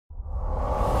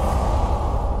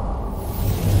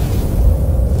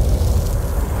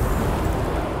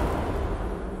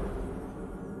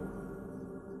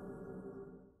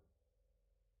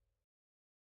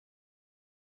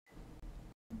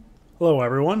Hello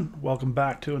everyone, welcome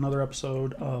back to another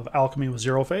episode of Alchemy with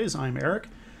Zero Phase. I'm Eric,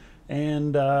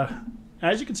 and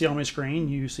as you can see on my screen,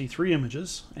 you see three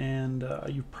images, and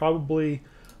you've probably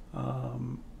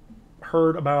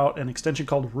heard about an extension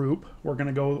called Roop. We're going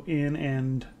to go in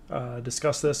and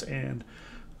discuss this and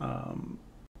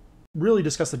really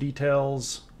discuss the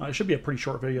details. It should be a pretty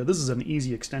short video. This is an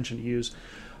easy extension to use.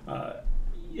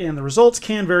 And the results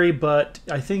can vary, but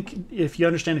I think if you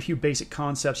understand a few basic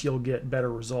concepts, you'll get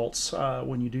better results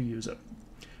when you do use it.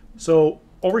 So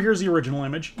over here is the original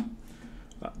image.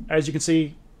 As you can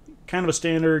see, kind of a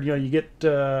standard, you get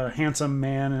a handsome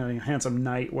man and a handsome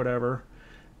knight, whatever.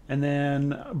 And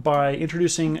then by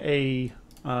introducing a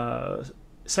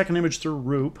second image through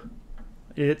Roop,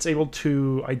 it's able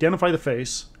to identify the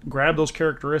face, grab those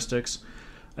characteristics,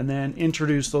 and then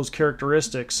introduce those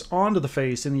characteristics onto the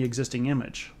face in the existing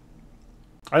image.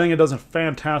 I think it does a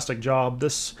fantastic job.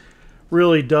 This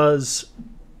really does,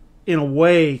 in a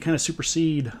way, kind of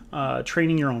supersede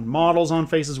training your own models on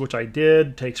faces, which I did.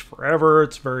 It takes forever.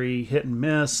 It's very hit and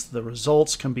miss. The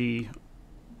results can be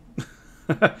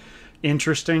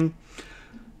interesting.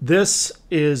 This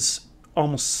is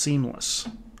almost seamless.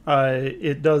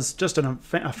 It does just a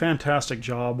fantastic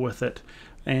job with it.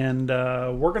 And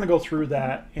we're going to go through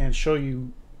that and show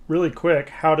you really quick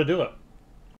how to do it.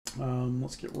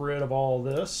 Let's get rid of all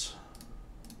this.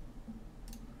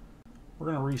 We're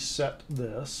going to reset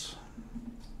this.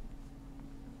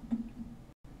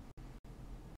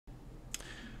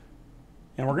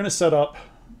 And we're going to set up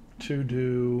to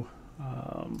do,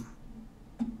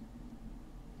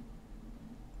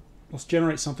 let's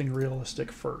generate something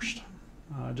realistic first.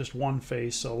 Just one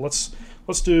face. So let's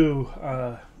do,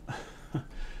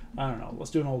 I don't know,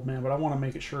 let's do an old man, but I want to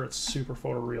make it sure it's super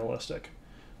photorealistic.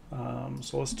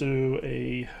 So let's do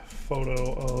a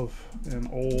photo of an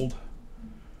old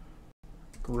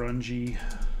grungy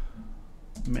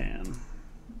man.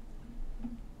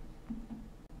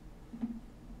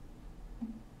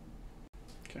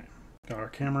 Okay, got our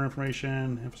camera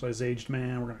information, emphasize aged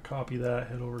man. We're going to copy that,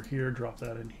 head over here, drop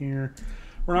that in here.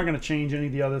 We're not going to change any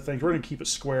of the other things. We're going to keep it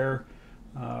square.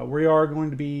 We are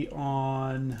going to be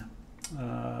on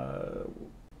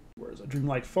where is it?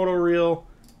 Dreamlight Photoreal.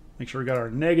 Make sure we got our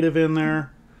negative in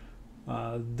there.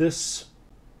 This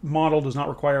model does not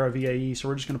require a VAE, so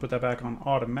we're just going to put that back on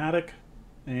automatic.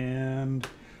 And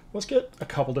let's get a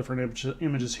couple different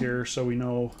images here so we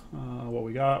know what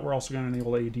we got. We're also going to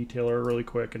enable a detailer really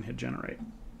quick and hit generate.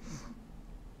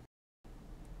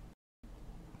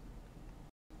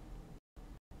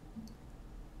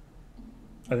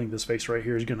 I think this face right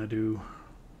here is going to do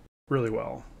really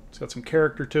well. It's got some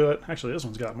character to it. Actually, this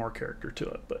one's got more character to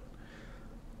it, but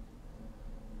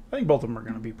I think both of them are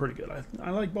going to be pretty good.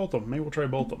 I like both of them. Maybe we'll try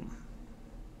both of them.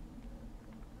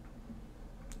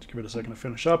 Just give it a second to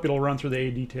finish up. It'll run through the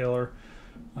A detailer,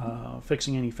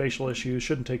 fixing any facial issues.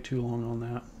 Shouldn't take too long on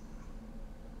that.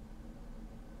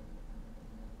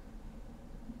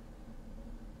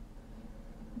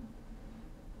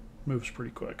 Moves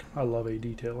pretty quick. I love A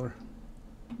detailer.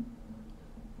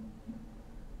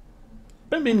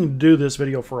 Been meaning to do this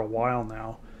video for a while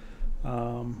now.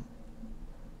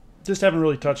 Just haven't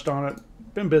really touched on it.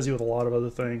 Been busy with a lot of other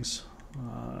things.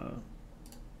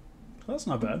 That's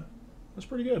not bad. That's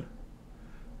pretty good.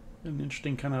 An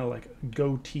interesting kind of like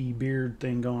goatee beard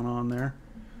thing going on there.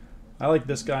 I like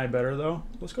this guy better though.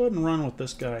 Let's go ahead and run with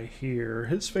this guy here.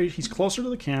 His face, he's closer to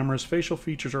the camera. His facial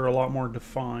features are a lot more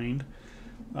defined.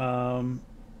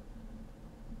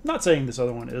 Not saying this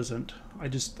other one isn't. I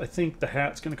think the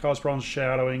hat's going to cause problems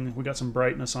shadowing. We got some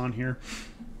brightness on here.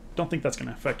 Don't think that's going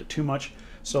to affect it too much.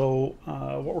 So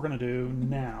what we're going to do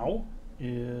now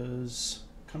is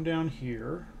come down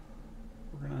here.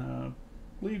 We're going to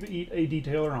leave a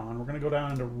detailer on. We're going to go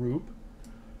down into Roop,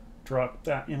 drop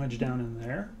that image down in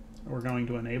there. We're going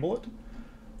to enable it.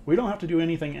 We don't have to do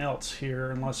anything else here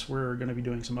unless we're going to be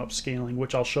doing some upscaling,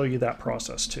 which I'll show you that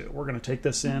process too. We're going to take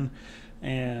this in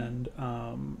and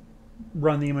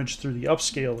run the image through the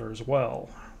upscaler as well.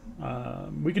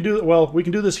 We can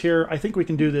do this here. I think we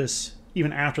can do this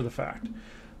even after the fact.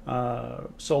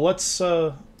 So let's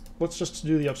just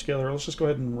do the upscaler. Let's just go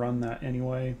ahead and run that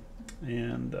anyway,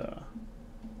 and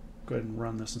go ahead and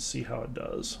run this and see how it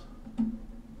does.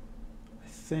 I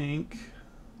think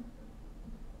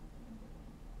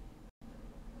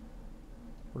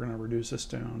we're going to reduce this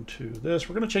down to this.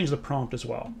 We're going to change the prompt as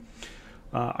well.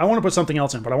 I want to put something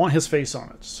else in, but I want his face on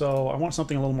it. So I want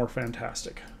something a little more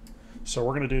fantastic. So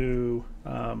we're going to do,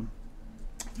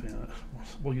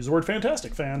 we'll use the word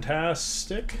fantastic.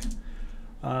 Fantastic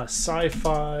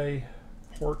sci-fi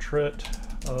portrait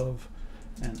of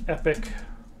an epic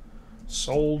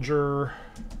soldier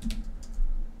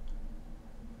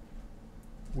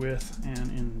with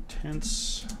an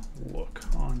intense look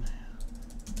on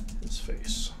his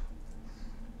face.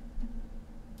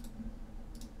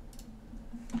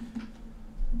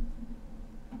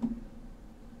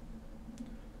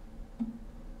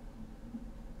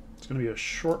 It's going to be a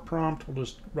short prompt. We'll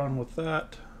just run with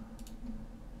that.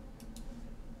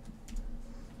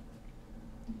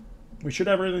 We should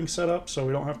have everything set up so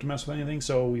we don't have to mess with anything.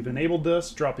 So we've enabled this,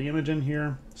 drop the image in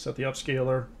here, set the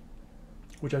upscaler,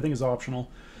 which I think is optional.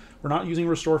 We're not using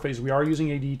restore phase. We are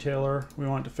using a detailer. We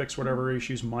want to fix whatever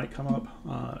issues might come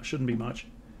up. Shouldn't be much.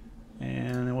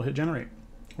 And then we'll hit generate.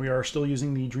 We are still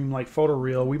using the dreamlike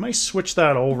photoreal. We may switch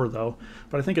that over though,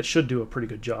 but I think it should do a pretty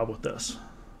good job with this.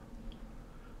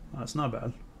 It's not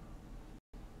bad.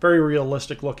 Very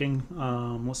realistic looking.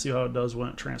 Let's see how it does when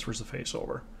it transfers the face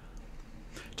over.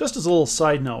 Just as a little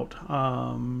side note,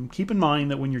 keep in mind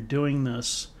that when you're doing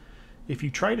this, if you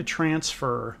try to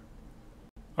transfer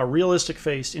a realistic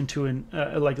face into an,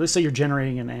 like let's say you're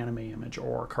generating an anime image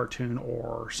or a cartoon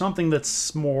or something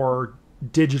that's more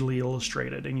digitally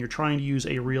illustrated and you're trying to use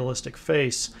a realistic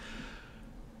face,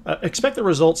 expect the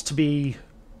results to be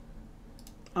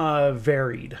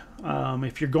varied.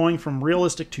 If you're going from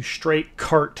realistic to straight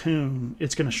cartoon,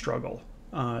 it's going to struggle.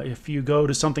 If you go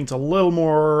to something that's a little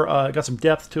more, got some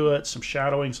depth to it, some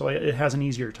shadowing, so it has an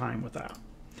easier time with that.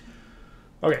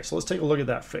 Okay, so let's take a look at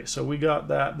that face. So we got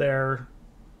that there.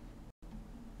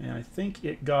 And I think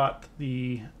it got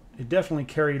the, it definitely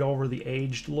carried over the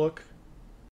aged look.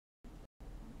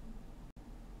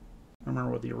 I remember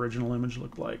what the original image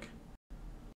looked like.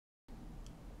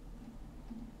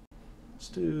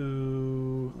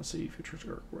 Let's see,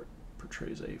 future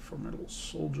portrays a formidable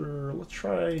soldier. Let's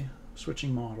try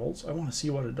switching models. I want to see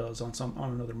what it does on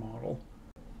another model.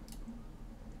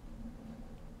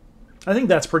 I think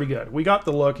that's pretty good. We got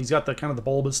the look. He's got the kind of the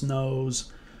bulbous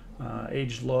nose,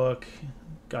 aged look.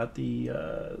 Got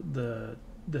the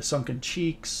sunken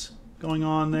cheeks going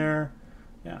on there.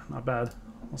 Yeah, not bad.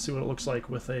 Let's see what it looks like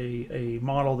with a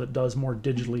model that does more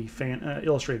digitally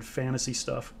illustrated fantasy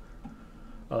stuff.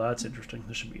 Oh, that's interesting.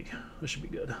 This should be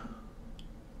good.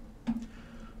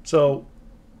 So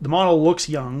the model looks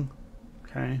young.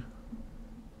 Okay.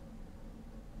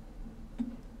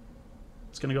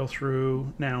 It's going to go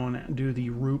through now and do the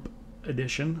Roop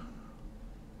edition.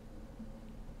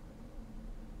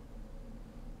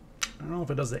 I don't know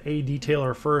if it does the A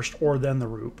detailer first or then the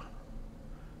Roop.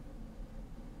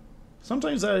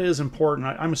 Sometimes that is important.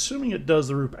 I'm assuming it does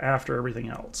the Roop after everything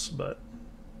else, but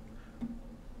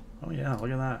oh yeah, look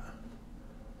at that.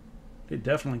 It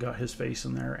definitely got his face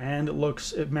in there, and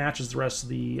it matches the rest of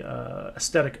the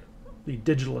aesthetic, the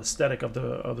digital aesthetic of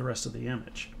the rest of the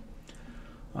image.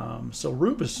 So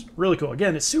Roop is really cool.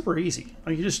 Again, it's super easy.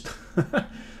 I mean, you just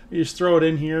you just throw it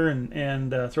in here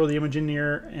and throw the image in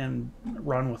here and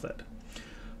run with it.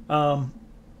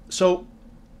 So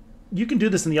you can do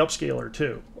this in the upscaler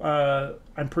too.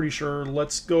 I'm pretty sure.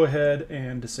 Let's go ahead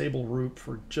and disable Roop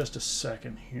for just a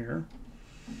second here.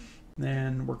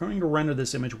 Then we're going to render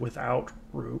this image without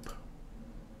Roop.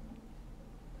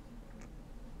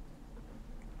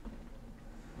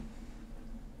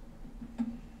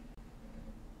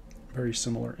 Very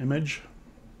similar image.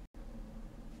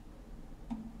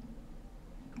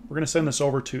 We're going to send this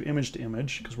over to image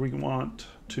because we want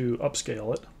to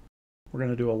upscale it. We're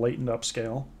going to do a latent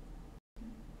upscale.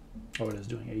 Oh, it is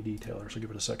doing a detailer, so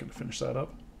give it a second to finish that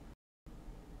up.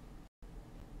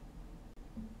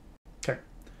 Okay,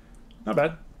 not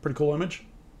bad. Pretty cool image.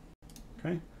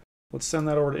 Okay, let's send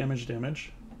that over to image.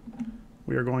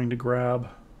 We are going to grab,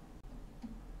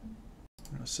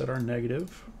 we're going to set our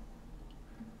negative.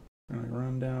 We're going to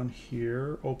run down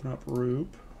here, open up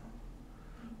Roop.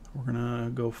 We're going to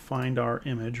go find our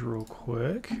image real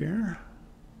quick here.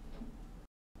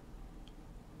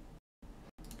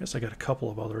 I guess I got a couple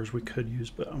of others we could use,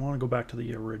 but I want to go back to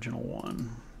the original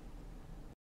one.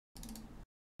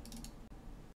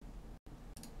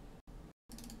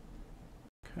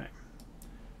 Okay.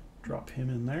 Drop him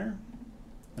in there.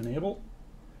 Enable.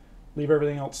 Leave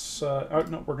everything else. Oh,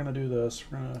 no, we're going to do this.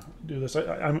 We're going to do this.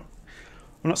 I'm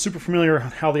not super familiar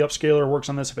with how the upscaler works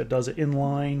on this, if it does it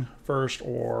inline first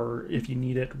or if you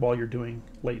need it while you're doing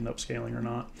latent upscaling or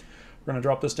not. We're going to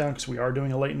drop this down because we are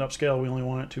doing a latent upscale. We only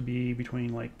want it to be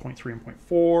between like 0.3 and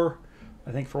 0.4.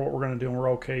 I think for what we're going to do,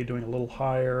 we're okay doing a little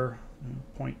higher,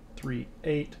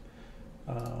 0.38.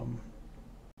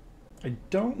 I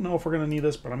don't know if we're going to need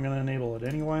this, but I'm going to enable it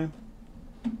anyway.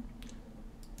 I'm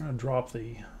going to drop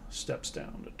the steps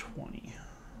down to 20.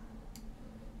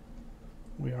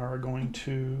 We are going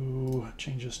to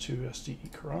change this to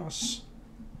SDE cross.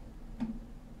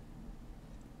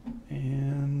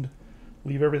 And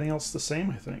leave everything else the same,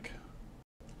 I think.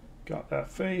 Got that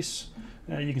face.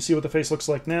 You can see what the face looks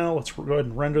like now. Let's go ahead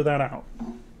and render that out.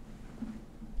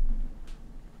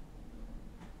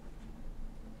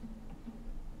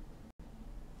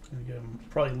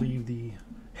 Probably leave the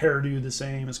hairdo the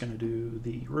same. It's going to do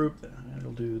the Roop.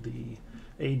 It'll do the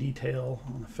A detail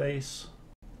on the face.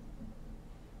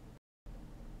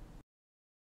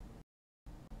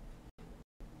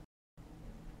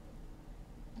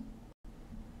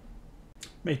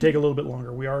 May take a little bit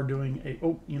longer. We are doing a,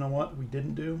 oh, you know what we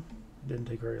didn't do? It didn't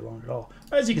take very long at all.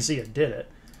 As you can see, it did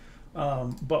it.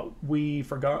 But we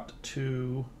forgot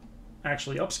to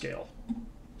actually upscale.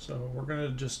 So we're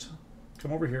going to just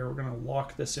come over here. We're going to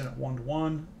lock this in at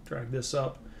 1:1, drag this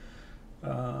up.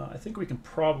 I think we can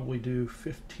probably do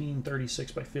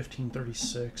 1536 by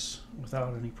 1536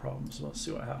 without any problems. So let's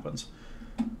see what happens.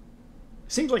 It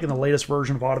seems like in the latest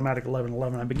version of Automatic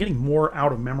 11.11, I've been getting more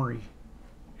out of memory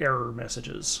error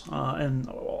messages, and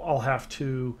I'll have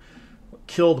to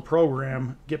kill the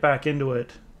program, get back into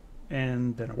it,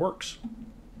 and then it works.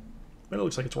 But it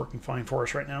looks like it's working fine for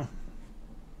us right now.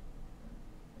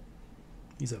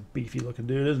 He's a beefy looking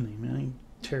dude, isn't he, man? He can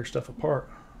tear stuff apart.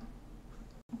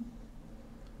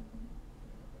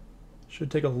 Should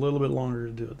take a little bit longer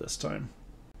to do it this time.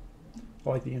 I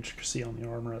like the intricacy on the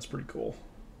armor. That's pretty cool.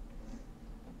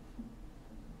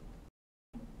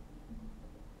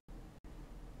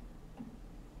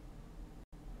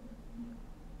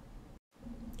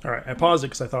 All right, I paused it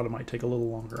because I thought it might take a little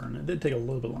longer, and it did take a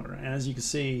little bit longer. And as you can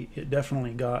see, it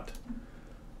definitely got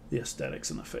the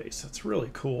aesthetics in the face. That's really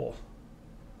cool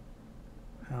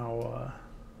how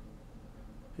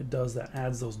it does that,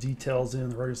 adds those details in,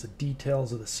 the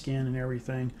details of the skin and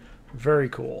everything. Very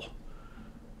cool.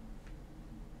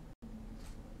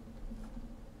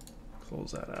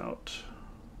 Close that out.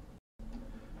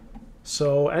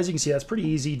 So as you can see, that's pretty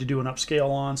easy to do an upscale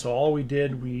on. So all we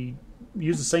did, we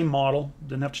used the same model,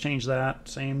 didn't have to change that,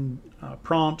 same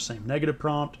prompt, same negative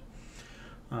prompt.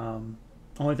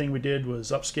 Only thing we did was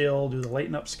upscale, do the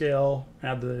latent upscale,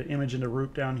 add the image into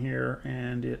Roop down here,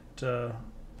 and it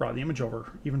brought the image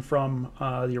over. Even from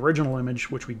the original image,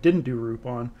 which we didn't do Roop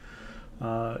on,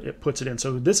 it puts it in.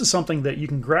 So this is something that you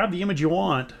can grab the image you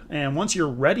want, and once you're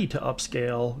ready to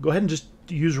upscale, go ahead and just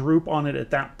use Roop on it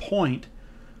at that point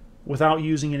without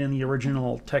using it in the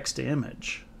original text to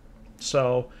image.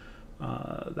 So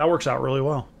that works out really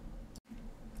well.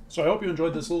 So I hope you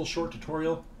enjoyed this little short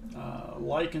tutorial.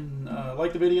 Like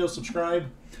the video, subscribe.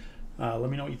 Let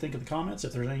me know what you think in the comments.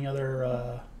 If there's any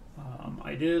other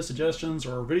ideas, suggestions,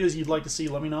 or videos you'd like to see,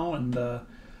 let me know. And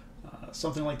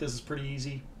something like this is pretty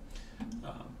easy.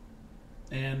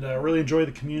 And really enjoy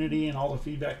the community and all the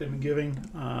feedback they've been giving.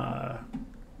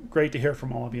 Great to hear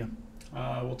from all of you.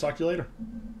 We'll talk to you later.